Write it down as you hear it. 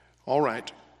All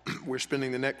right, we're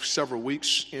spending the next several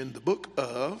weeks in the book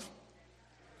of,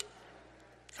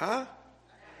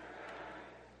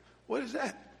 What is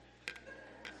that?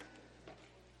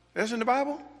 That's in the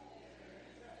Bible?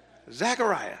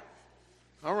 Zechariah.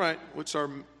 All right, what's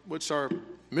our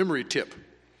memory tip?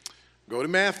 Go to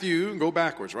Matthew and go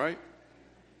backwards, right?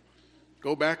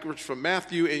 Go backwards from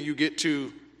Matthew and you get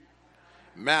to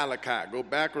Malachi. Go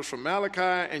backwards from Malachi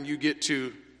and you get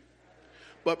to,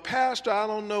 but Pastor, I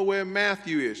don't know where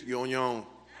Matthew is. You're on your own.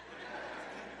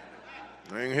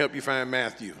 I can help you find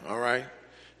Matthew, all right?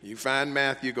 You find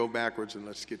Matthew, go backwards, and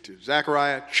let's get to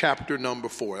Zechariah chapter number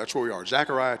 4. That's where we are.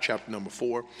 Zechariah chapter number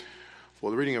 4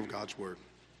 for the reading of God's word.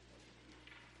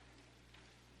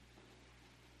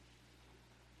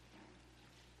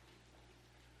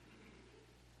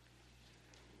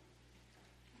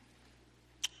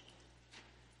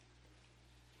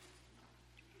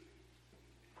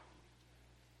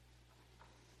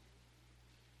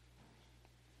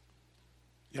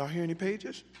 Y'all hear any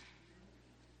pages?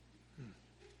 It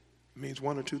means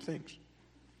one or two things.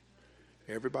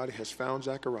 Everybody has found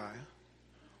Zechariah,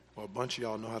 or a bunch of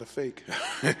y'all know how to fake.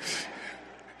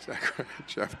 Zechariah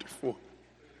chapter 4.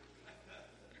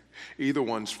 Either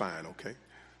one's fine, okay?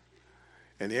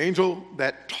 And the angel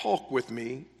that talked with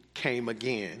me came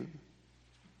again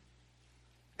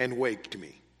and waked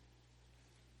me,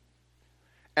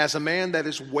 as a man that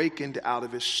is wakened out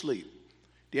of his sleep.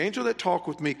 The angel that talked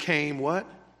with me came what?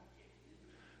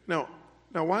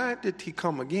 Now why did he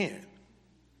come again?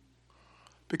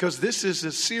 Because this is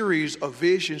a series of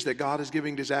visions that God is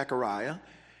giving to Zechariah,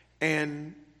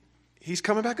 and he's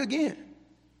coming back again.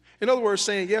 In other words,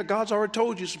 saying, yeah, God's already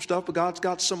told you some stuff, but God's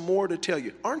got some more to tell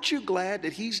you. Aren't you glad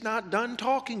that he's not done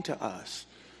talking to us?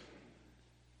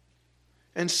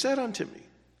 And said unto me,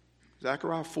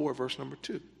 Zechariah 4, verse number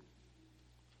 2,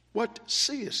 what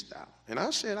seest thou? And I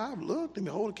said, I've looked, and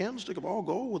behold, a candlestick of all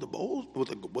gold with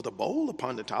a bowl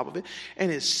upon the top of it,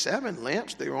 and its 7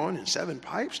 lamps thereon, and 7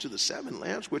 pipes to the 7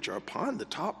 lamps which are upon the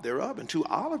top thereof, and 2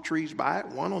 olive trees by it,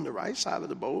 one on the right side of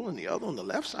the bowl, and the other on the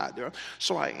left side thereof.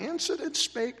 So I answered and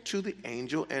spake to the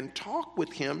angel, and talked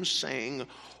with him, saying,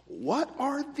 what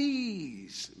are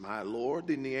these, my Lord?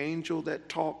 And the angel that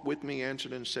talked with me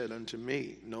answered and said unto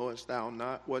me, knowest thou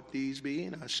not what these be?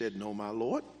 And I said, no, my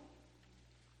Lord.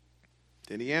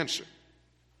 Then he answered,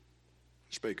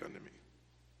 spake unto me,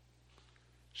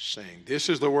 saying, this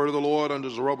is the word of the Lord unto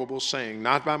Zerubbabel, saying,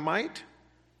 not by might,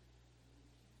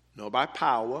 nor by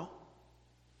power,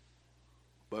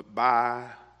 but by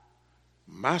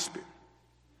my spirit.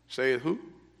 Say it who?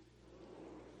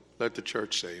 Let the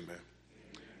church say amen.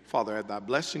 Father, add thy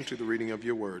blessing to the reading of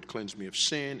your word. Cleanse me of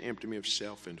sin, empty me of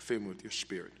self, and fill me with your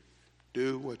spirit.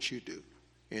 Do what you do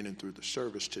in and through the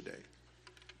service today.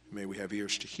 May we have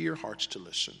ears to hear, hearts to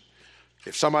listen.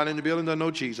 If somebody in the building doesn't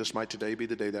know Jesus, might today be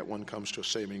the day that one comes to a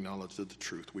saving knowledge of the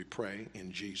truth. We pray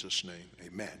in Jesus' name.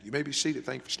 Amen. You may be seated.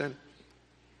 Thank you for standing.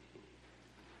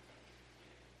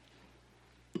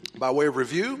 By way of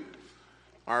review,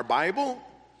 our Bible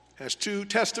has 2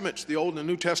 testaments, the Old and the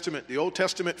New Testament. The Old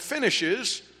Testament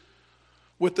finishes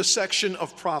with the section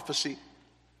of prophecy.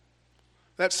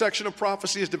 That section of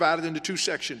prophecy is divided into 2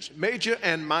 sections, major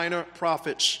and minor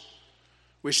prophets.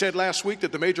 We said last week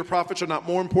that the major prophets are not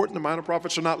more important, the minor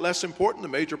prophets are not less important. The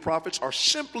major prophets are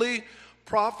simply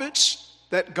prophets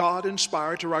that God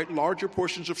inspired to write larger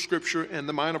portions of Scripture, and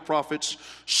the minor prophets,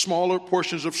 smaller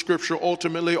portions of Scripture.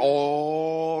 Ultimately,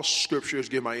 all Scripture is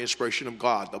given by inspiration of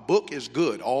God. The book is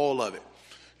good, all of it.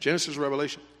 Genesis,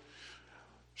 Revelation.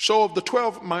 So of the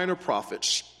 12 minor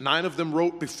prophets, 9 of them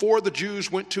wrote before the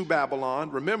Jews went to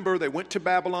Babylon. Remember, they went to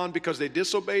Babylon because they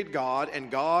disobeyed God, and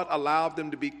God allowed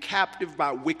them to be captive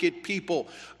by wicked people.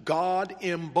 God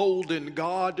emboldened,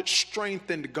 God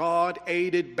strengthened, God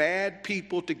aided bad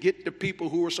people to get the people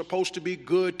who were supposed to be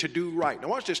good to do right. Now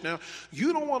watch this now.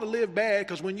 You don't want to live bad,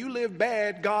 because when you live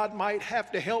bad, God might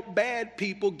have to help bad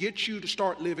people get you to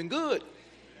start living good.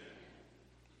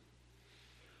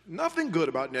 Nothing good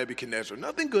about Nebuchadnezzar,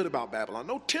 nothing good about Babylon.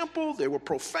 No temple, they were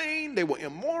profane, they were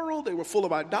immoral, they were full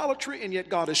of idolatry, and yet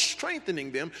God is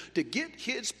strengthening them to get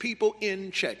his people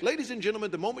in check. Ladies and gentlemen,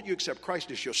 the moment you accept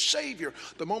Christ as your Savior,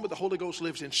 the moment the Holy Ghost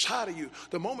lives inside of you,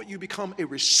 the moment you become a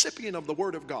recipient of the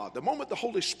Word of God, the moment the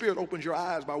Holy Spirit opens your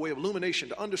eyes by way of illumination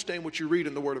to understand what you read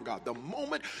in the Word of God, the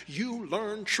moment you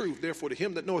learn truth, therefore to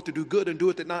him that knoweth to do good and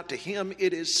doeth it not, to him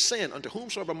it is sin. Unto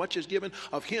whomsoever much is given,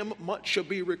 of him much shall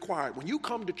be required. When you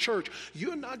come to to church,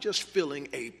 you're not just filling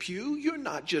a pew. You're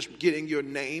not just getting your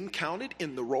name counted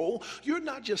in the roll. You're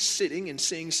not just sitting and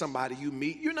seeing somebody you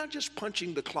meet. You're not just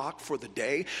punching the clock for the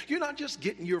day. You're not just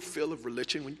getting your fill of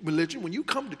religion. When you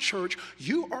come to church,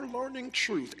 you are learning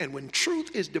truth. And when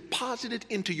truth is deposited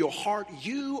into your heart,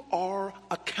 you are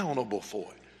accountable for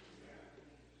it.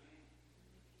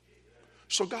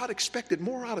 So God expected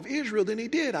more out of Israel than he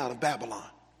did out of Babylon.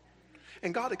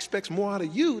 And God expects more out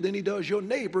of you than he does your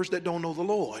neighbors that don't know the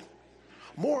Lord.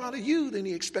 More out of you than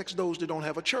he expects those that don't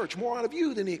have a church. More out of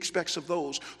you than he expects of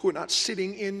those who are not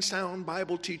sitting in sound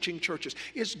Bible teaching churches.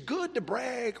 It's good to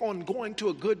brag on going to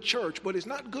a good church, but it's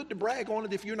not good to brag on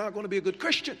it if you're not going to be a good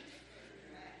Christian.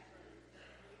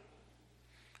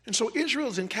 And so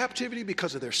Israel's in captivity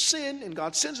because of their sin, and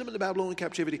God sends them into Babylonian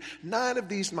captivity. 9 of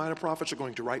these minor prophets are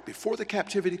going to write before the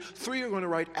captivity. 3 are going to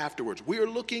write afterwards. We are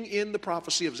looking in the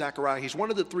prophecy of Zechariah. He's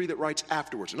one of the 3 that writes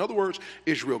afterwards. In other words,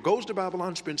 Israel goes to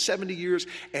Babylon, spends 70 years,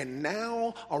 and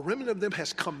now a remnant of them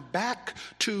has come back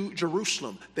to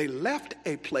Jerusalem. They left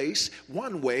a place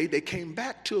one way. They came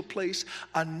back to a place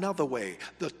another way.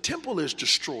 The temple is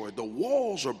destroyed. The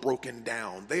walls are broken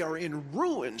down. They are in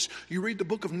ruins. You read the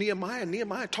book of Nehemiah.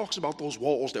 Nehemiah talks about those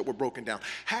walls that were broken down.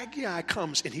 Haggai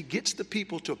comes and he gets the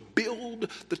people to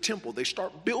build the temple. They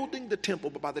start building the temple,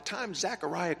 but by the time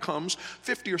Zechariah comes,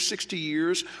 50 or 60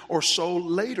 years or so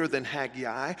later than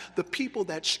Haggai, the people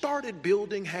that started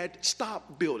building had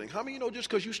stopped building. How many of you know just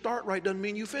because you start right doesn't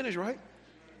mean you finish right?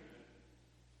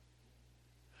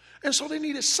 And so they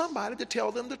needed somebody to tell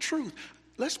them the truth.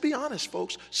 Let's be honest,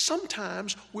 folks.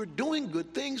 Sometimes we're doing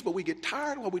good things, but we get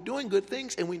tired while we're doing good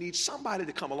things, and we need somebody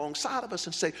to come alongside of us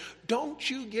and say, don't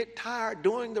you get tired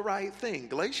doing the right thing.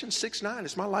 Galatians 6:9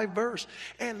 is my life verse.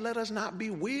 And let us not be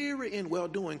weary in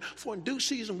well-doing, for in due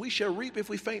season we shall reap if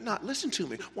we faint not. Listen to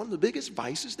me. One of the biggest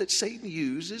vices that Satan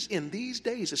uses in these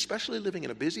days, especially living in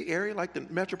a busy area like the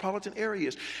metropolitan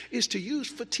areas, is to use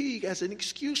fatigue as an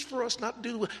excuse for us not to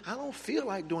do. I don't feel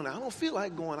like doing it. I don't feel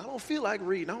like going. I don't feel like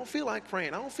reading. I don't feel like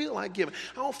praying. I don't feel like giving.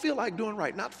 I don't feel like doing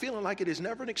right. Not feeling like it is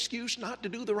never an excuse not to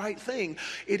do the right thing.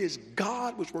 It is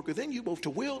God which worketh in you both to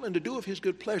will and to do of his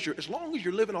good pleasure. As long as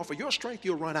you're living off of your strength,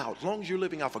 you'll run out. As long as you're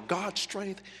living off of God's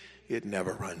strength, it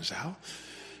never runs out.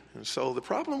 And so the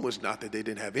problem was not that they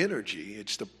didn't have energy.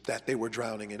 It's that they were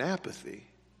drowning in apathy.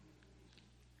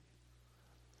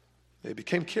 They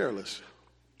became careless,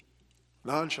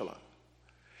 nonchalant.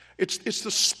 It's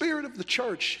the spirit of the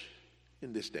church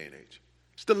in this day and age.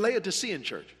 It's the Laodicean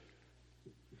church.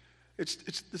 It's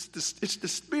the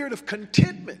spirit of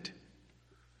contentment.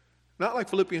 Not like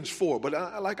Philippians 4, but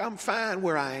I'm fine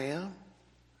where I am.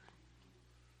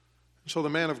 So the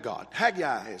man of God,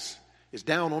 Haggai, is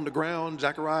down on the ground.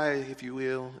 Zechariah, if you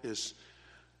will, is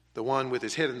the one with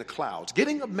his head in the clouds,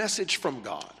 getting a message from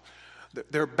God.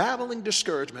 They're battling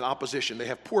discouragement, opposition. They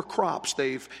have poor crops.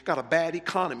 They've got a bad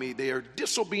economy. They are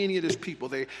disobedient as people.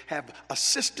 They have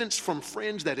assistance from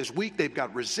friends that is weak. They've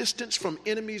got resistance from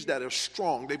enemies that are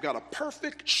strong. They've got a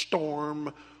perfect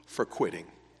storm for quitting.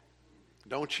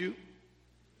 Don't you?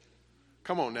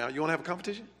 Come on now. You want to have a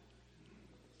competition?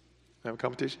 Have a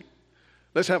competition?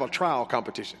 Let's have a trial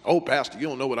competition. Oh, Pastor, you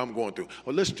don't know what I'm going through.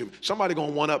 Well, listen to me. Somebody going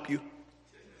to one-up you.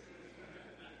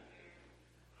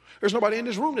 There's nobody in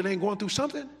this room that ain't going through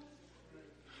something.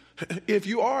 If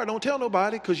you are, don't tell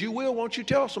nobody, because you will. Once you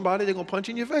tell somebody, they're going to punch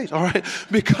in your face, all right?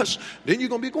 Because then you're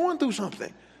going to be going through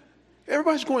something.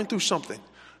 Everybody's going through something.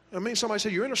 I mean, somebody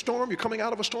said you're in a storm, you're coming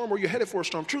out of a storm, or you're headed for a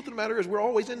storm. Truth of the matter is we're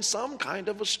always in some kind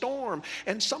of a storm.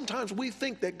 And sometimes we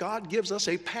think that God gives us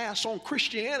a pass on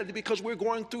Christianity because we're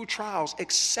going through trials.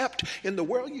 Except in the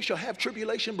world you shall have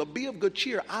tribulation, but be of good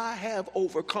cheer. I have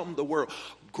overcome the world.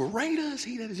 Greater is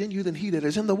he that is in you than he that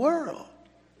is in the world.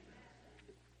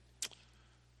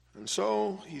 And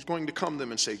so he's going to come to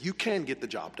them and say, you can get the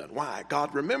job done. Why?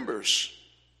 God remembers.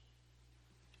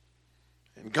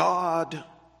 And God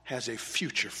has a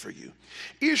future for you.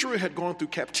 Israel had gone through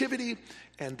captivity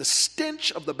and the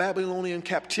stench of the Babylonian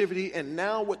captivity, and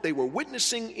now what they were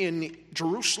witnessing in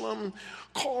Jerusalem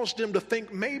caused them to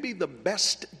think maybe the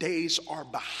best days are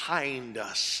behind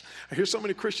us. I hear so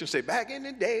many Christians say, back in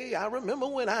the day, I remember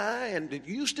when and it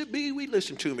used to be, we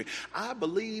listened to me. I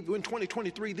believe in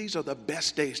 2023, these are the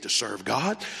best days to serve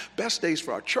God, best days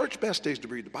for our church, best days to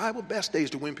read the Bible, best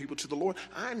days to win people to the Lord.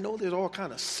 I know there's all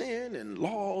kind of sin and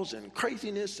laws and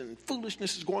craziness and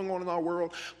foolishness is going on in our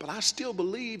world, but I still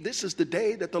believe this is the day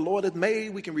day that the Lord hath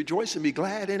made. We can rejoice and be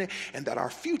glad in it, and that our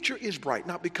future is bright,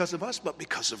 not because of us, but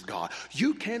because of God.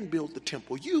 You can build the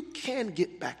temple. You can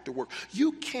get back to work.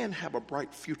 You can have a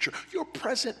bright future. Your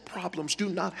present problems do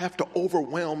not have to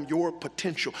overwhelm your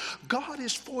potential. God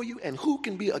is for you, and who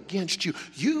can be against you?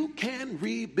 You can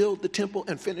rebuild the temple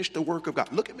and finish the work of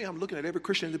God. Look at me. I'm looking at every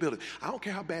Christian in the building. I don't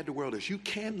care how bad the world is. You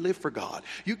can live for God.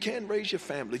 You can raise your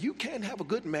family. You can have a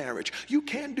good marriage. You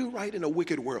can do right in a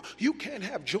wicked world. You can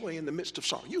have joy in the midst of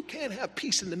sorrow. You can have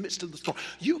peace in the midst of the storm.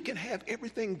 You can have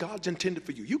everything God's intended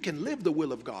for you. You can live the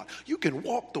will of God. You can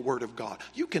walk the word of God.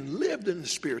 You can live in the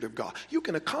spirit of God. You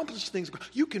can accomplish things.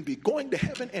 You can be going to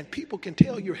heaven and people can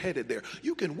tell you're headed there.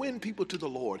 You can win people to the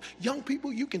Lord. Young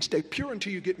people, you can stay pure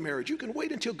until you get married. You can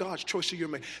wait until God's choice of your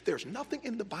mate. There's nothing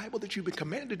in the Bible that you've been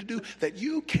commanded to do that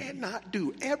you cannot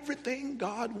do. Everything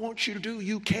God wants you to do,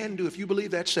 you can do. If you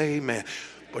believe that, say amen.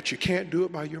 But you can't do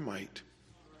it by your might.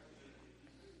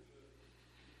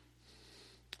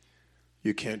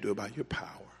 You can't do it by your power.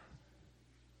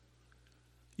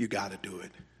 You got to do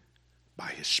it by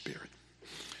his spirit.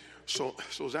 So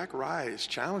Zechariah is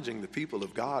challenging the people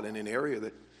of God in an area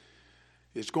that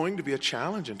is going to be a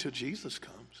challenge until Jesus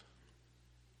comes.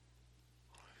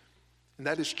 And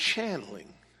that is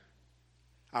channeling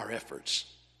our efforts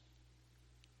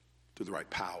to the right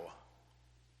power.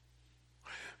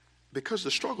 Because the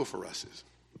struggle for us is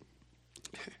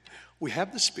we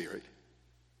have the spirit,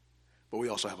 but we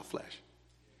also have a flesh.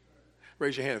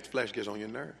 Raise your hand if the flesh gets on your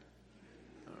nerve.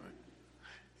 All right.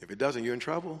 If it doesn't, you're in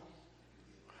trouble.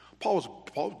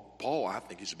 Paul, I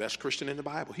think he's the best Christian in the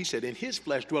Bible. He said, in his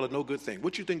flesh dwelleth no good thing.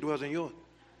 What you think dwells in yours?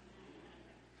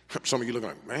 Some of you look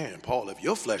like, man, Paul, if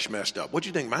your flesh messed up, what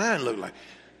you think mine look like?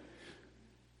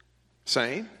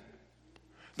 Same.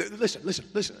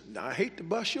 Listen. Now, I hate to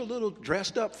bust your little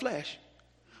dressed up flesh,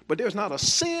 but there's not a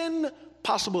sin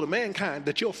possible to mankind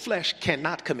that your flesh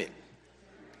cannot commit.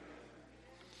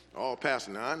 Oh,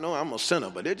 Pastor, now I know I'm a sinner,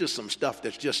 but there's just some stuff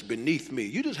that's just beneath me.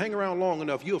 You just hang around long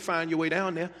enough, you'll find your way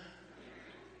down there.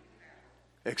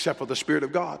 Except for the Spirit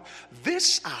of God.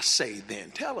 This I say then,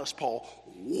 tell us, Paul,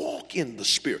 walk in the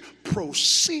Spirit,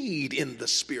 proceed in the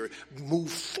Spirit,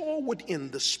 move forward in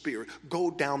the Spirit,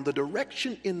 go down the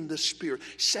direction in the Spirit,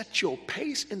 set your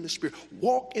pace in the Spirit,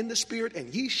 walk in the Spirit,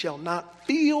 and ye shall not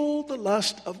feel the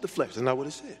lust of the flesh. Isn't that what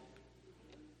it said?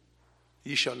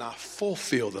 Ye shall not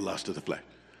fulfill the lust of the flesh.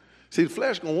 See, the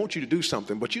flesh is going to want you to do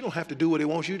something, but you don't have to do what it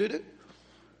wants you to do.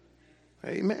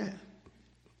 Amen.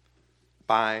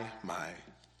 By my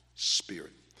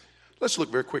Spirit. Let's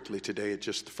look very quickly today at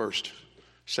just the first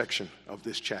section of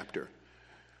this chapter.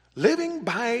 Living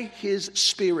by his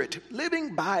Spirit,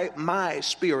 living by my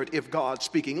Spirit if God's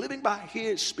speaking, living by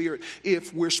his Spirit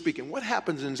if we're speaking. What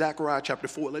happens in Zechariah chapter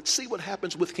 4? Let's see what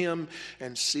happens with him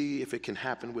and see if it can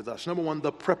happen with us. Number one,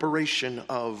 the preparation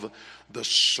of the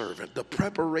servant. The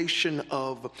preparation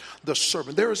of the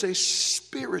servant. There is a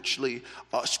spiritually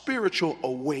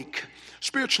awake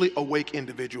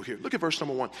individual here. Look at verse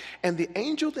number 1. And the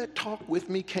angel that talked with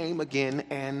me came again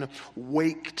and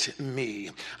waked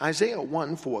me. Isaiah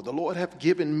 1:4. The Lord hath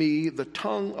given me the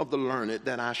tongue of the learned,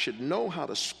 that I should know how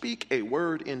to speak a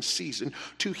word in season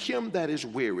to him that is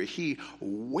weary. He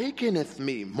wakeneth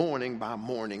me morning by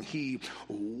morning. He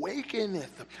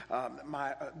wakeneth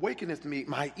me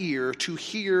my ear to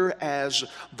hear as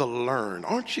the learned.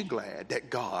 Aren't you glad that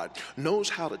God knows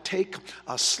how to take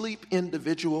a sleep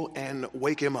individual and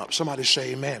wake him up? Somebody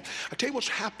say amen. I tell you what's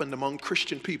happened among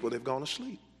Christian people. They've gone to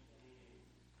sleep.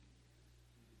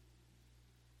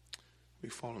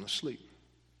 We've fallen asleep.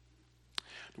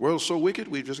 The world's so wicked,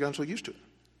 we've just gotten so used to it.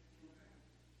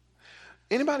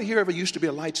 Anybody here ever used to be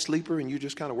a light sleeper and you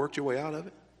just kind of worked your way out of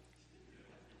it?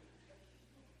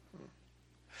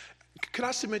 Could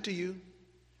I submit to you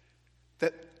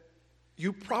that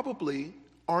you probably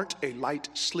aren't a light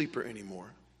sleeper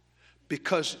anymore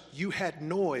because you had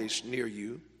noise near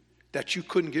you that you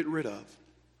couldn't get rid of.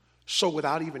 So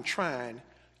without even trying,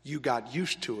 you got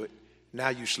used to it. Now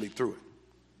you sleep through it.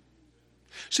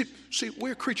 See,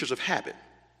 we're creatures of habit.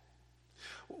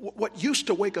 What used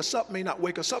to wake us up may not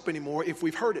wake us up anymore if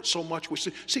we've heard it so much.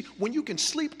 See, when you can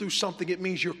sleep through something, it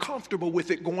means you're comfortable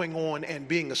with it going on and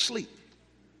being asleep.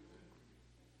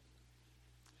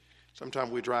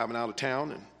 Sometimes we're driving out of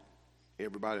town and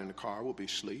everybody in the car will be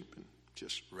asleep and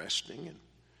just resting and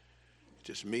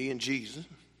just me and Jesus.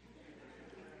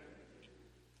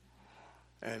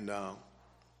 And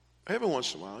every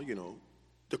once in a while,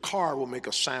 the car will make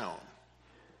a sound.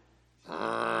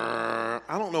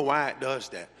 I don't know why it does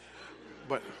that,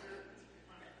 but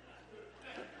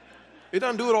it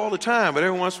doesn't do it all the time, but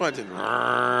every once in a while it just,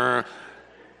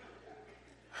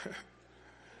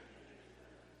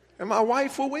 And my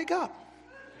wife will wake up.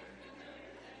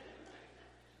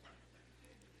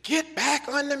 Get back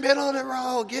on the middle of the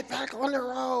road. Get back on the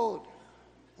road.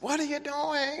 What are you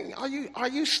doing? Are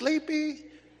you sleepy?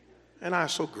 And I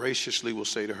so graciously will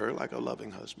say to her, like a loving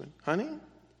husband, honey,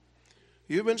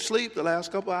 you've been asleep the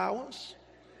last couple hours.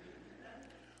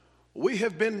 We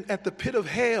have been at the pit of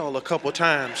hell a couple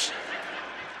times.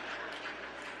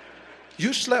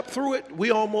 You slept through it. We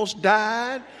almost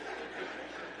died.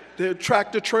 The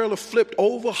tractor trailer flipped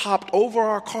over, hopped over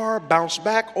our car, bounced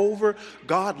back over.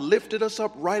 God lifted us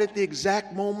up right at the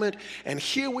exact moment. And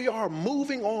here we are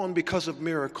moving on because of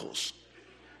miracles.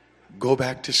 Go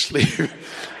back to sleep.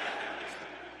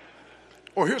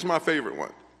 Or here's my favorite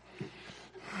one.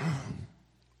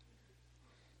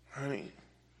 Honey,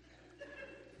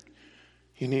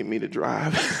 you need me to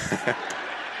drive?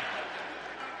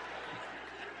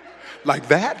 Like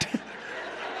that?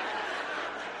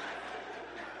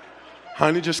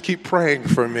 Honey, just keep praying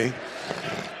for me.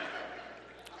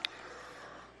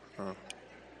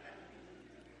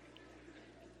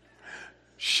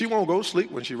 She won't go to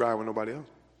sleep when she ride with nobody else.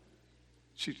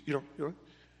 You know,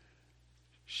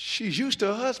 she's used to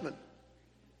her husband.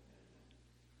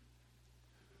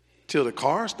 Till the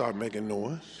car start making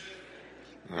noise.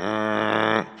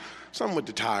 Something with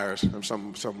the tires, or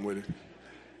something with it.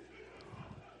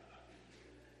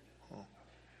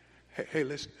 Hey,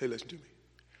 listen to me.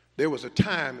 There was a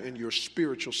time in your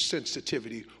spiritual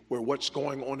sensitivity where what's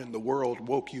going on in the world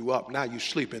woke you up. Now you're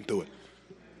sleeping through it.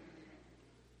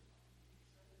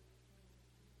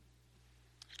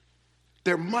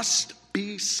 There must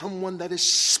be someone that is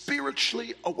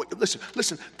spiritually awake.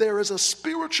 Listen, there is a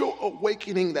spiritual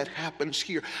awakening that happens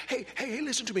here. Hey,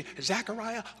 listen to me.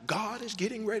 Zechariah, God is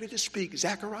getting ready to speak.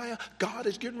 Zechariah, God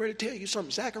is getting ready to tell you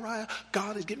something. Zechariah,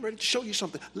 God is getting ready to show you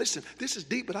something. Listen, this is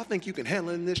deep, but I think you can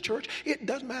handle it in this church. It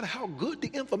doesn't matter how good the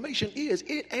information is.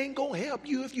 It ain't going to help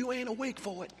you if you ain't awake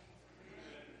for it.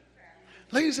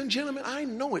 Ladies and gentlemen, I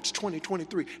know it's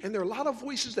 2023, and there are a lot of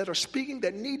voices that are speaking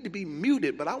that need to be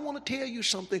muted, but I want to tell you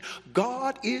something.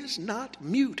 God is not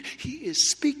mute. He is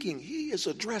speaking. He is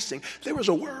addressing. There is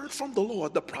a word from the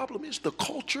Lord. The problem is the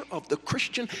culture of the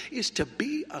Christian is to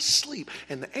be asleep.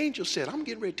 And the angel said, I'm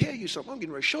getting ready to tell you something. I'm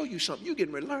getting ready to show you something. You're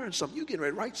getting ready to learn something. You're getting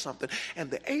ready to write something. And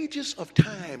the ages of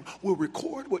time will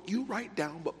record what you write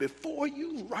down, but before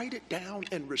you write it down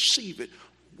and receive it,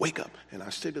 wake up. And I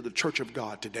say to the church of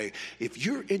God today, if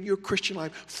you're in your Christian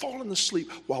life falling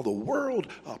asleep while the world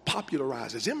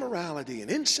popularizes immorality and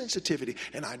insensitivity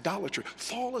and idolatry,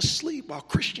 fall asleep while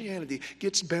Christianity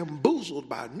gets bamboozled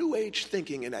by New Age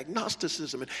thinking and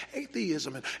agnosticism and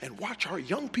atheism, and watch our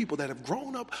young people that have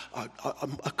grown up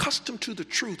accustomed to the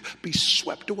truth be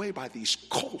swept away by these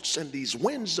cults and these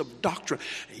winds of doctrine.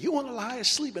 And you want to lie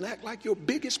asleep and act like your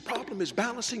biggest problem is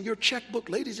balancing your checkbook.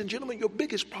 Ladies and gentlemen, your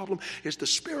biggest problem is the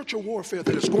spiritual warfare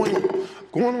that is going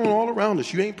on all around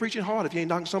us. You ain't preaching hard if you ain't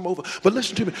knocking something over. But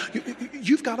listen to me.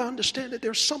 You've got to understand that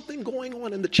there's something going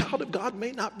on, and the child of God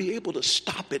may not be able to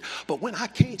stop it. But when I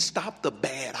can't stop the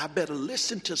bad, I better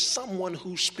listen to someone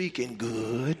who's speaking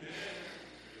good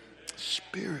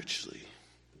spiritually.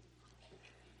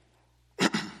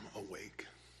 Awake.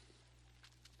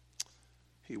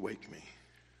 He waked me.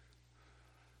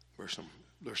 Verse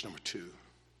number 2.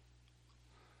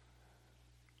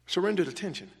 Surrendered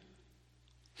attention.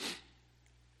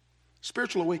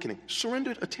 Spiritual awakening.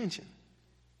 Surrendered attention.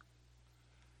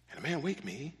 And a man wake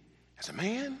me as a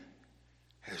man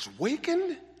has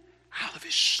wakened out of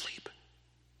his sleep.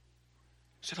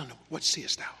 He said, I know, what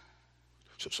seest thou?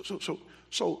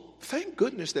 So thank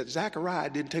goodness that Zechariah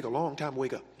didn't take a long time to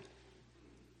wake up.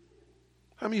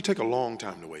 How many of you take a long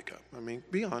time to wake up? I mean,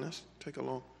 be honest. Take a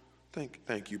long.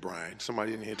 Thank you, Brian.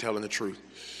 Somebody in here telling the truth.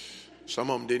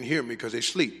 Some of them didn't hear me because they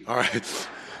sleep. All right.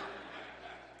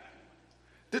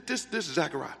 This is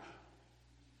Zechariah.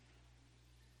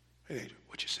 Hey, angel,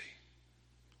 what you see?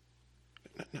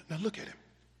 Now look at him.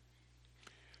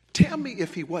 Tell me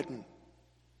if he wasn't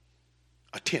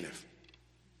attentive.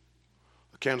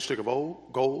 A candlestick of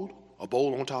gold, a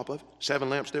bowl on top of it, 7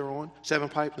 lamps thereon, 7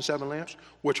 pipes and 7 lamps,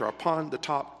 which are upon the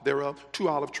top thereof, 2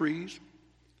 olive trees,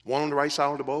 one on the right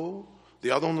side of the bowl,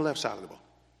 the other on the left side of the bowl.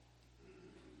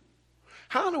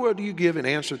 How in the world do you give an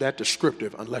answer that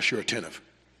descriptive unless you're attentive?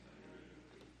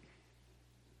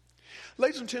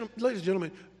 Ladies and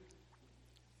gentlemen,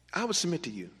 I would submit to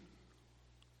you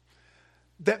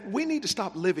that we need to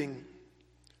stop living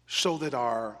so that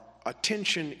our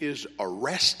attention is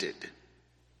arrested.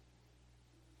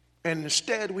 And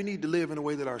instead, we need to live in a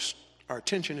way that our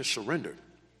attention is surrendered.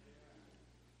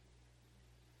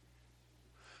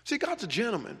 See, God's a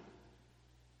gentleman.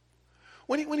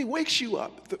 When he wakes you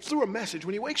up through a message,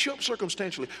 when he wakes you up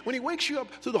circumstantially, when he wakes you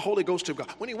up through the Holy Ghost of God,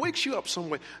 when he wakes you up some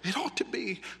way, it ought to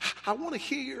be, I want to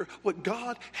hear what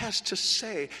God has to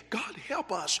say. God,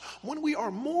 help us when we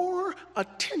are more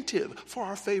attentive for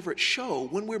our favorite show,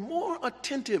 when we're more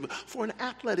attentive for an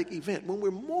athletic event, when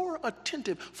we're more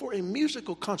attentive for a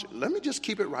musical concert. Let me just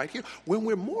keep it right here. When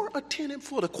we're more attentive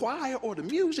for the choir or the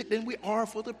music than we are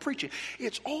for the preaching.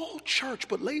 It's all church,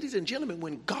 but ladies and gentlemen,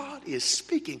 when God is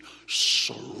speaking,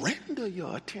 surrender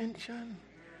your attention.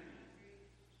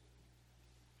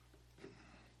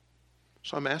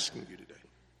 So I'm asking you today,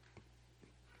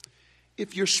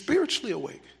 if you're spiritually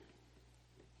awake,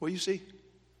 what do you see?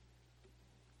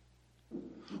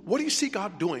 What do you see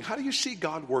God doing? How do you see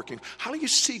God working? How do you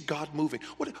see God moving?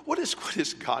 What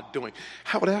is God doing?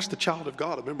 I would ask the child of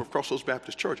God, a member of Crossroads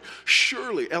Baptist Church,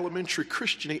 surely elementary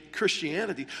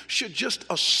Christianity should just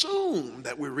assume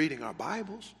that we're reading our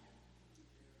Bibles.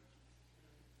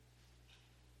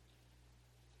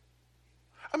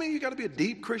 I mean, you got to be a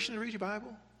deep Christian to read your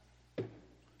Bible.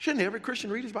 Shouldn't every Christian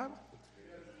read his Bible?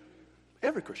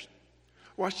 Every Christian.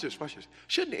 Watch this.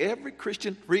 Shouldn't every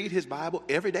Christian read his Bible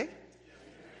every day?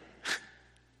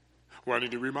 Well, I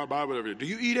need to read my Bible every day. Do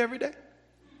you eat every day?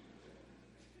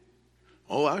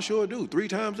 Oh, I sure do. 3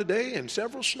 times a day and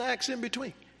several snacks in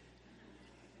between.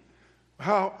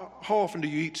 How often do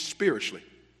you eat spiritually?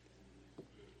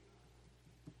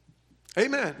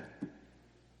 Amen.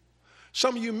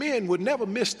 Some of you men would never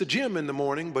miss the gym in the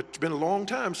morning, but it's been a long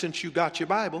time since you got your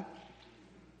Bible.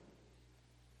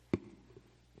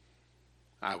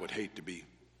 I would hate to be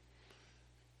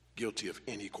guilty of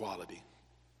inequality.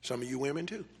 Some of you women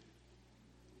too.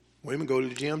 Women go to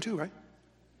the gym too, right?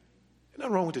 There's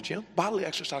nothing wrong with the gym. Bodily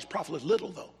exercise profiteth little,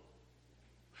 though.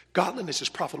 Godliness is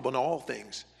profitable in all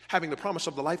things, having the promise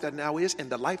of the life that now is and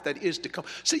the life that is to come.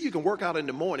 See, you can work out in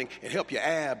the morning and help your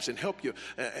abs and help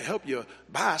your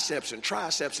biceps and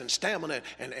triceps and stamina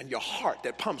and your heart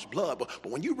that pumps blood. But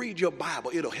when you read your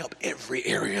Bible, it'll help every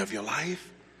area of your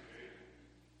life.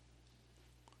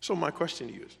 So my question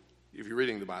to you is, if you're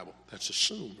reading the Bible, that's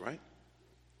assumed, right?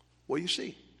 What do you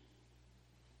see?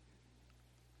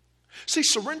 See,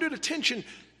 surrendered attention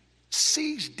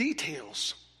sees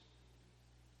details.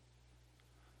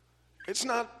 It's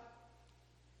not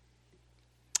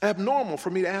abnormal for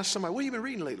me to ask somebody, what have you been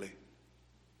reading lately?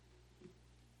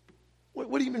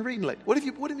 What have you been reading lately? What have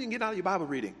you been getting out of your Bible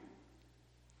reading?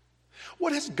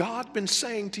 What has God been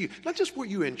saying to you? Not just were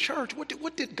you in church.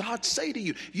 What did God say to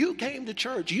you? You came to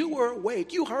church. You were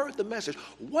awake. You heard the message.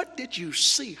 What did you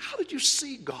see? How did you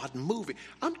see God moving?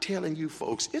 I'm telling you,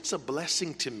 folks, it's a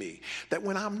blessing to me that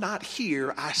when I'm not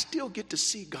here, I still get to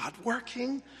see God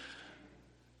working.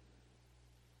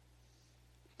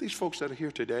 These folks that are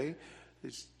here today,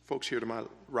 these folks here to my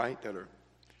right that are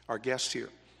our guests here.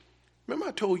 Remember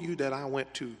I told you that I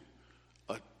went to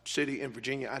a city in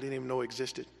Virginia I didn't even know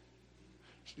existed?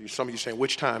 Some of you saying,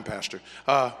 which time, Pastor?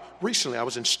 Recently, I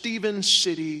was in Stevens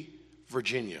City,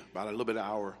 Virginia, about a little bit of an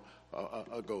hour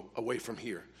ago, away from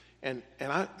here. And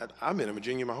I've been in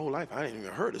Virginia my whole life. I ain't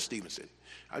even heard of Stevens City.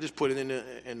 I just put it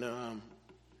in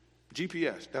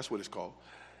GPS. That's what it's called.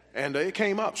 And it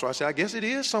came up. So I said, I guess it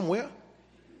is somewhere.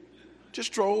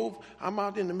 Just drove. I'm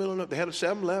out in the middle of, they had a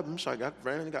 7-Eleven, so I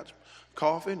ran and got some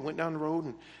coffee and went down the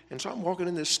road. And so I'm walking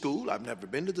in this school. I've never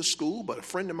been to the school, but a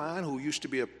friend of mine who used to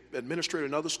be an administrator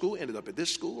in another school ended up at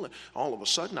this school. And all of a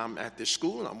sudden, I'm at this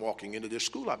school, and I'm walking into this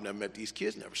school. I've never met these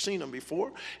kids, never seen them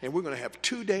before. And we're going to have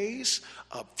 2 days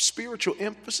of spiritual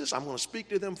emphasis. I'm going to speak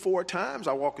to them 4 times.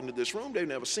 I walk into this room. They've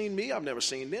never seen me. I've never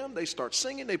seen them. They start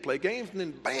singing. They play games. And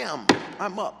then, bam,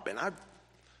 I'm up. And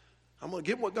I'm going to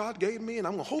give them what God gave me, and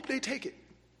I'm going to hope they take it.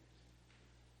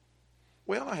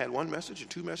 Well, I had 1 message and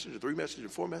 2 messages and 3 messages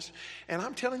and 4 messages. And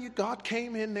I'm telling you, God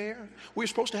came in there. We were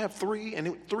supposed to have 3,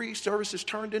 and 3 services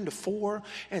turned into 4,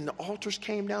 and the altars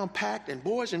came down packed, and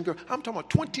boys and girls, I'm talking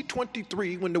about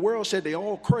 2023 when the world said they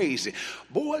all crazy.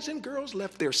 Boys and girls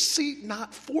left their seat,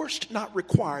 not forced, not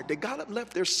required. They got up,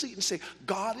 left their seat, and said,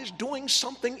 God is doing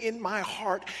something in my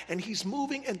heart, and he's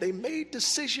moving, and they made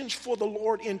decisions for the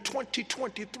Lord in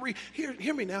 2023.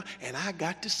 Hear me now, and I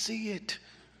got to see it.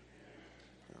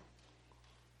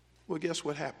 Well, guess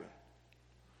what happened?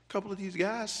 A couple of these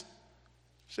guys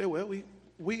said, well,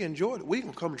 we enjoyed it. We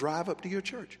can come drive up to your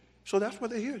church. So that's why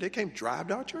they're here. They came drive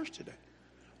to our church today.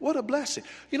 What a blessing.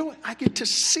 You know what? I get to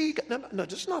see God. No,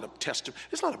 this is not a testimony.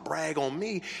 It's not a brag on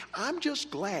me. I'm just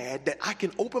glad that I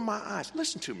can open my eyes.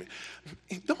 Listen to me.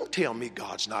 Don't tell me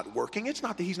God's not working. It's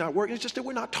not that he's not working. It's just that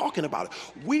we're not talking about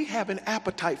it. We have an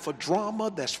appetite for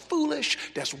drama that's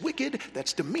foolish, that's wicked,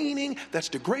 that's demeaning, that's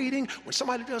degrading. When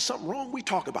somebody does something wrong, we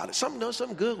talk about it. Something does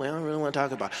something good, well, I don't really want to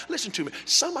talk about it. Listen to me.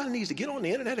 Somebody needs to get on the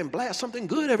internet and blast something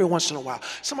good every once in a while.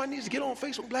 Somebody needs to get on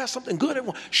Facebook and blast something good every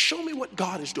once. Show me what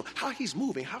God is doing, how he's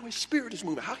moving, how his spirit is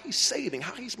moving, how he's saving,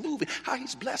 how he's moving, how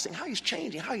he's blessing, how he's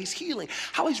changing, how he's healing,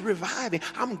 how he's reviving.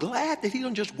 I'm glad that he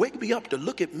don't just wake me up to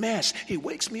look at mess. He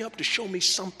wakes me up to show me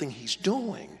something he's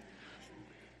doing.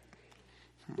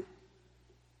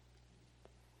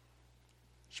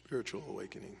 Spiritual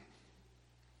awakening,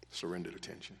 surrendered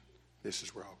attention. This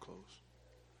is where I'll close.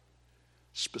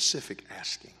 Specific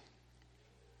asking.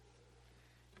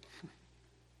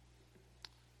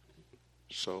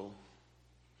 So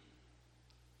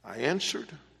I answered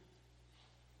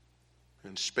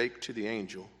and spake to the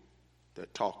angel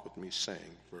that talked with me, saying,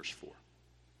 verse 4,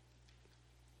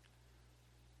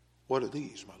 what are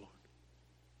these, my Lord?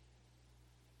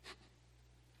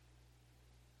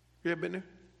 You ever been there?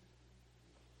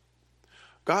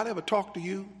 God ever talked to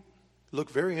you?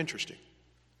 Look very interesting.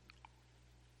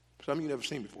 Something you never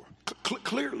seen before.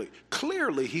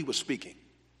 Clearly he was speaking.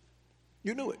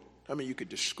 You knew it. I mean, you could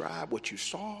describe what you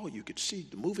saw. You could see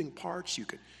the moving parts. You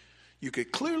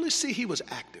could clearly see he was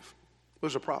active. What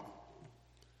was the problem?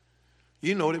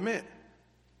 You know what it meant.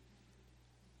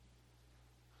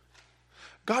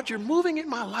 God, you're moving in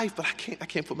my life, but I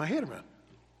can't put my head around it.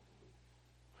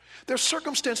 There's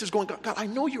circumstances going, God, I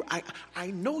know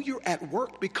you're at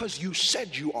work because you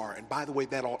said you are. And by the way,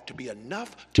 that ought to be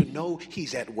enough to know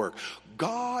he's at work.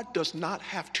 God does not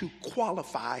have to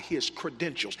qualify his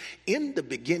credentials. In the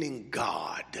beginning,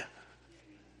 God.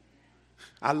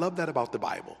 I love that about the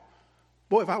Bible.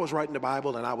 Boy, if I was writing the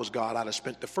Bible and I was God, I'd have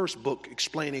spent the first book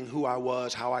explaining who I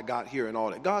was, how I got here and all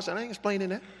that. God said, I ain't explaining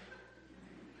that.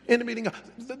 In the meaning,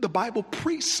 the Bible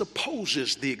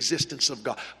presupposes the existence of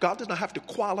God. God does not have to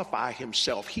qualify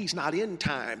himself. He's not in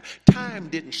time. Time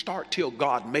didn't start till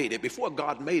God made it. Before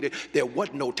God made it, there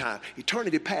wasn't no time.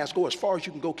 Eternity past, go as far as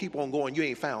you can go, keep on going, you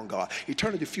ain't found God.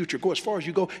 Eternity future, go as far as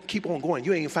you go, keep on going,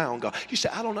 you ain't found God. You say,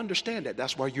 I don't understand that.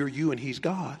 That's why you're you and he's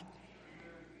God.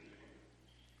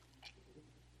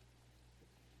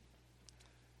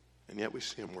 And yet we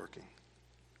see him working.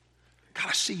 God,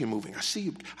 I see you moving. I see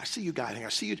you guiding. I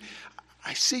see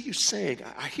you saying.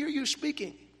 I hear you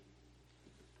speaking.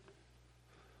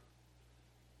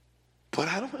 But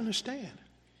I don't understand.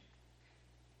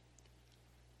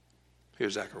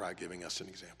 Here's Zechariah giving us an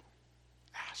example.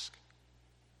 Ask.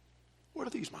 What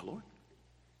are these, my Lord?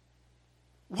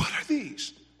 What are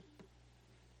these?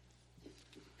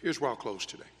 Here's where I'll close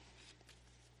today.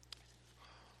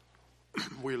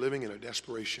 We're living in a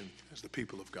desperation as the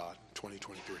people of God in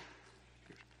 2023.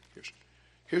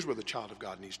 Here's where the child of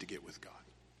God needs to get with God.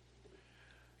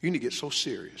 You need to get so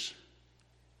serious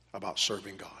about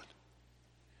serving God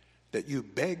that you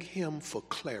beg him for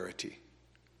clarity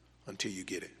until you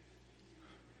get it.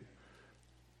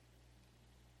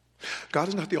 God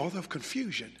is not the author of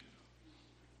confusion.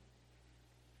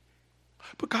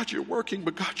 But God, you're working.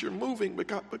 But God, you're moving. But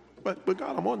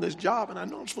God, I'm on this job, and I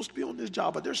know I'm supposed to be on this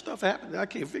job, but there's stuff happening that I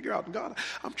can't figure out. And God,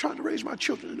 I'm trying to raise my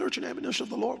children in the nurture and admonition of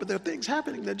the Lord, but there are things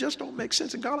happening that just don't make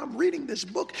sense. And God, I'm reading this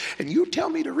book, and you tell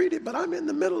me to read it, but I'm in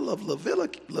the middle of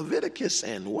Leviticus,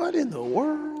 and what in the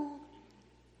world?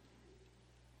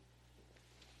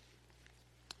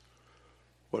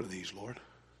 What are these, Lord?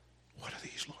 What are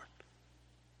these, Lord?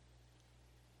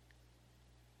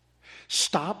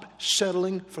 Stop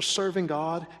settling for serving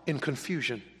God in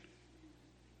confusion.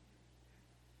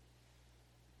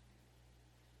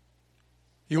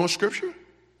 You want scripture?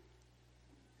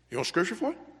 You want scripture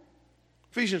for it?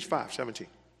 Ephesians 5:17.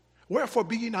 Wherefore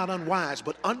be ye not unwise,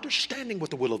 but understanding what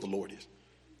the will of the Lord is.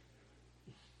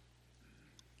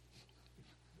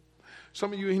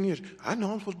 Some of you in here, I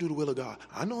know I'm supposed to do the will of God.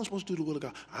 I know I'm supposed to do the will of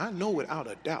God. I know without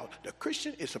a doubt the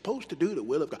Christian is supposed to do the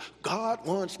will of God. God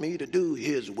wants me to do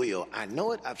his will. I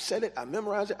know it. I've said it. I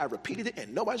memorized it. I repeated it.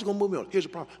 And nobody's going to move me on. Here's the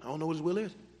problem. I don't know what his will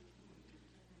is.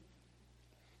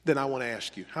 Then I want to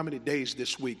ask you, how many days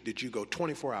this week did you go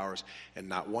 24 hours and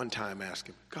not one time ask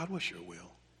him, God, what's your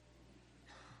will?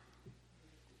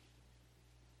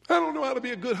 I don't know how to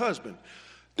be a good husband.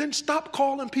 Then stop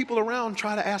calling people around,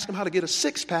 try to ask them how to get a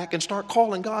six-pack, and start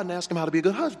calling God and ask him how to be a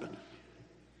good husband.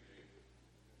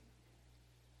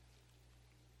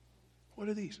 What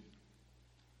are these?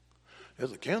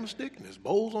 There's a candlestick, and there's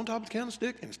bowls on top of the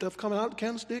candlestick, and stuff coming out of the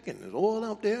candlestick, and there's oil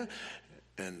out there.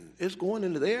 And it's going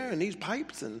into there and these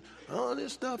pipes and all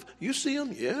this stuff. You see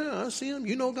them? Yeah, I see them.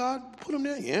 You know God put them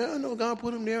there? Yeah, I know God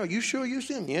put them there. Are you sure you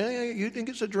see them? Yeah. You think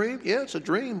it's a dream? Yeah, it's a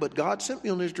dream, but God sent me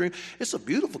on this dream. It's a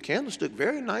beautiful candlestick,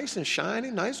 very nice and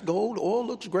shiny, nice gold. Oil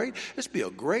looks great. It's be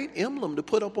a great emblem to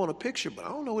put up on a picture, but I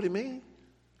don't know what it means.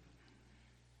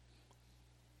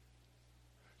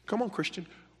 Come on, Christian.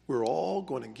 We're all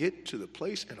going to get to the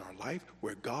place in our life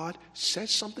where God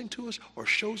says something to us or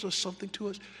shows something to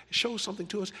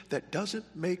us that doesn't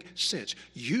make sense.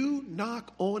 You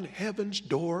knock on heaven's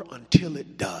door until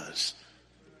it does.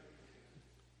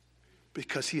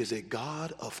 Because he is a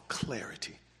God of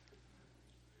clarity.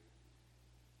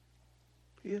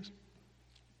 He is.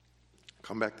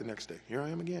 Come back the next day. Here I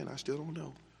am again. I still don't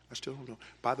know.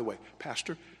 By the way,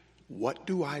 Pastor, what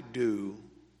do I do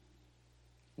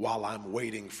while I'm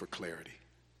waiting for clarity?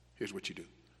 Here's what you do.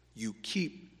 You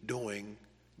keep doing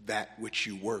that which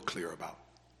you were clear about.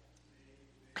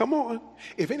 Come on.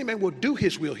 If any man will do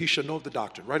his will, he shall know of the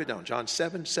doctrine. Write it down. John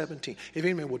 7:17. If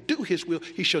any man will do his will,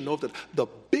 he shall know that the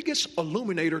biggest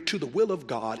illuminator to the will of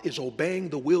God is obeying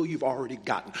the will you've already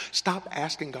gotten. Stop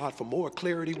asking God for more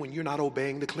clarity when you're not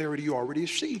obeying the clarity you already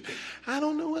received. I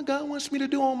don't know what God wants me to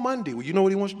do on Monday. Well, you know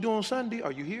what he wants to do on Sunday?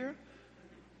 Are you here?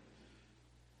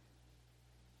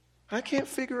 I can't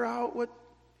figure out what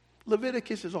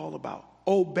Leviticus is all about.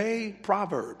 Obey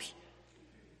Proverbs.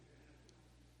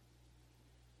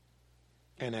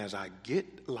 And as I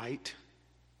get light,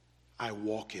 I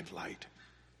walk in light.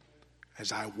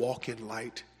 As I walk in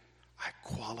light, I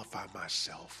qualify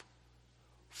myself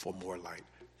for more light.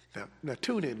 Now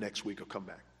tune in next week or come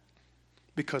back.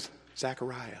 Because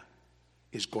Zechariah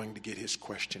is going to get his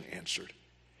question answered.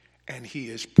 And he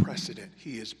is precedent.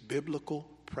 He is biblical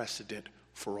precedent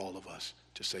for all of us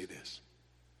to say this.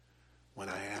 When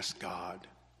I ask God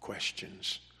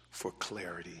questions for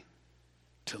clarity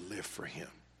to live for him,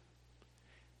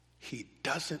 he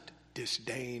doesn't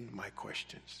disdain my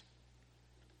questions.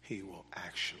 He will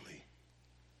actually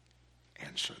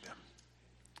answer them.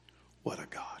 What a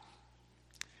God.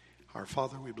 Our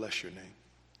Father, we bless your name.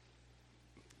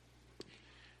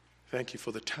 Thank you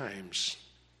for the times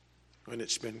when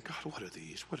it's been, God, what are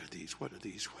these? What are these? What are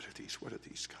these? What are these? What are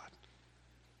these, God?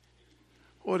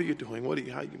 What are you doing?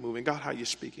 How are you moving? God, how are you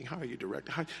speaking? How are you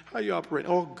directing? How are you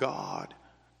operating? Oh, God,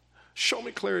 show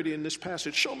me clarity in this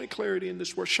passage. Show me clarity in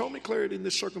this word. Show me clarity in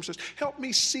this circumstance. Help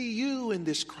me see you in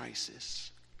this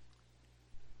crisis.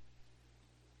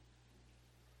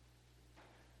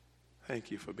 Thank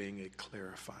you for being a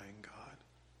clarifying God.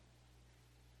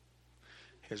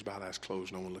 Heads bowed, eyes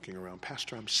closed, no one looking around.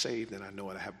 Pastor, I'm saved and I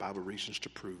know it. I have Bible reasons to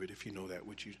prove it. If you know that,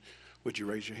 would you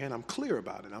raise your hand? I'm clear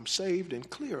about it. I'm saved and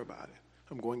clear about it.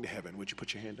 I'm going to heaven. Would you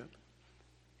put your hand up?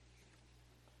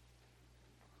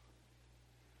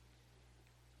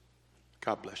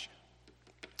 God bless you.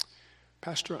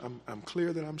 Pastor, I'm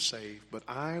clear that I'm saved, but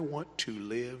I want to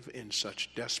live in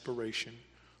such desperation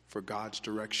for God's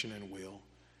direction and will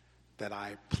that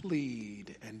I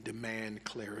plead and demand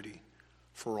clarity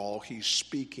for all he's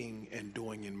speaking and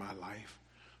doing in my life.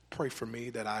 Pray for me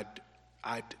that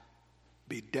I'd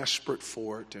be desperate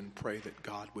for it and pray that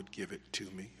God would give it to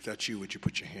me. If that's you, would you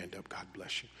put your hand up? God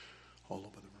bless you. All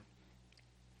over the room.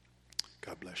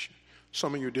 God bless you.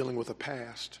 Some of you are dealing with a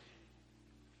past.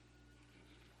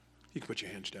 You can put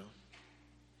your hands down.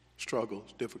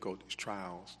 Struggles, difficulties,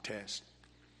 trials, tests.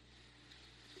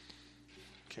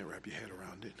 Can't wrap your head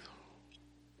around it.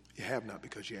 You have not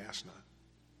because you ask not.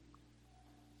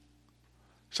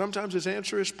 Sometimes his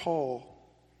answer is, Paul,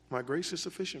 my grace is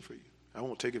sufficient for you. I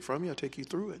won't take it from you. I'll take you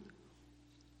through it.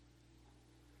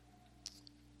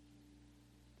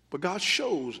 But God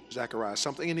shows Zechariah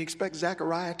something, and he expects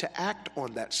Zechariah to act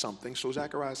on that something. So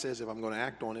Zechariah says, if I'm going to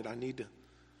act on it, I need to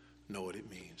know what it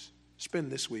means. Spend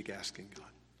this week asking God,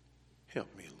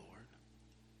 help me, Lord.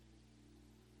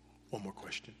 One more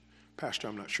question. Pastor,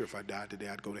 I'm not sure if I died today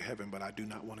I'd go to heaven, but I do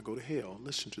not want to go to hell.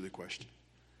 Listen to the question.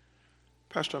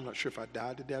 Pastor, I'm not sure if I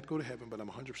died today I'd go to heaven, but I'm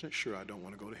 100% sure I don't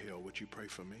want to go to hell. Would you pray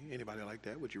for me? Anybody like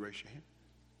that? Would you raise your hand?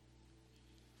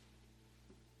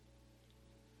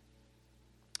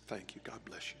 Thank you. God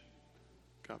bless you.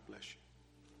 God bless you.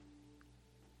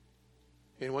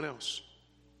 Anyone else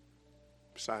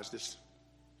besides this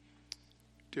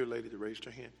dear lady that raised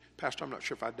her hand? Pastor, I'm not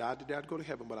sure if I died today I'd go to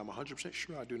heaven, but I'm 100%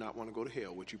 sure I do not want to go to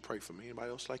hell. Would you pray for me? Anybody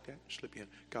else like that? Slip your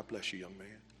hand. God bless you, young man.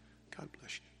 God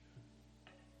bless you.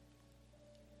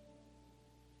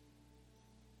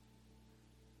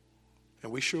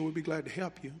 And we sure would be glad to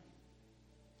help you.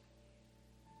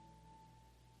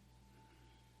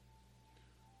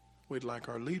 We'd like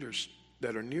our leaders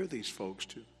that are near these folks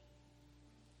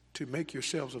to make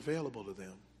yourselves available to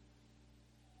them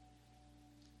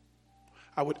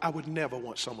I would never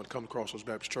want someone to come to Crossroads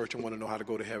Baptist Church and want to know how to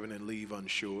go to heaven and leave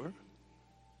unsure.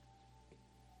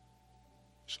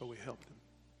 So we help them.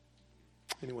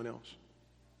 Anyone else?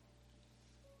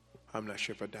 I'm not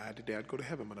sure if I died today I'd go to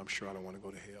heaven, but I'm sure I don't want to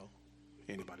go to hell.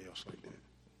 Anybody else like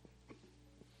that?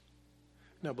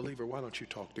 Now, believer, why don't you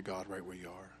talk to God right where you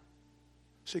are?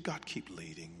 Say, God, keep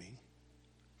leading me.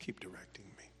 Keep directing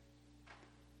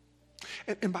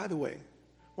me. And by the way,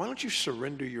 why don't you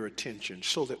surrender your attention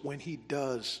so that when he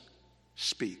does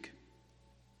speak,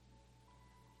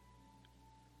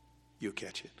 you'll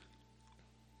catch it.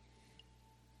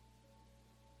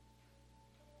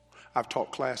 I've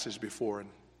taught classes before, and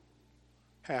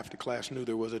half the class knew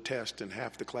there was a test and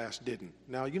half the class didn't.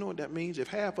 Now, you know what that means? If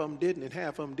half of them didn't and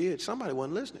half of them did, somebody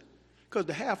wasn't listening. Because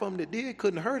the half of them that did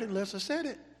couldn't have heard it unless I said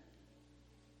it.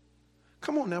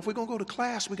 Come on now, if we're going to go to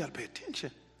class, we got to pay attention.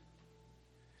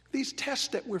 These tests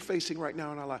that we're facing right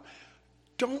now in our life,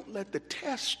 don't let the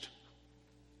test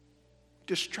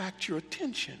distract your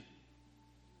attention.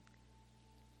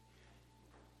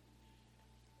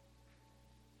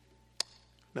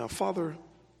 Now, Father,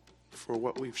 for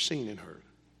what we've seen and heard,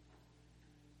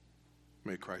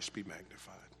 may Christ be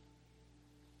magnified.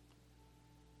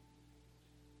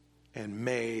 And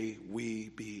may we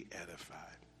be edified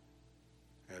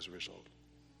as a result.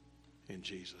 In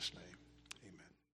Jesus' name.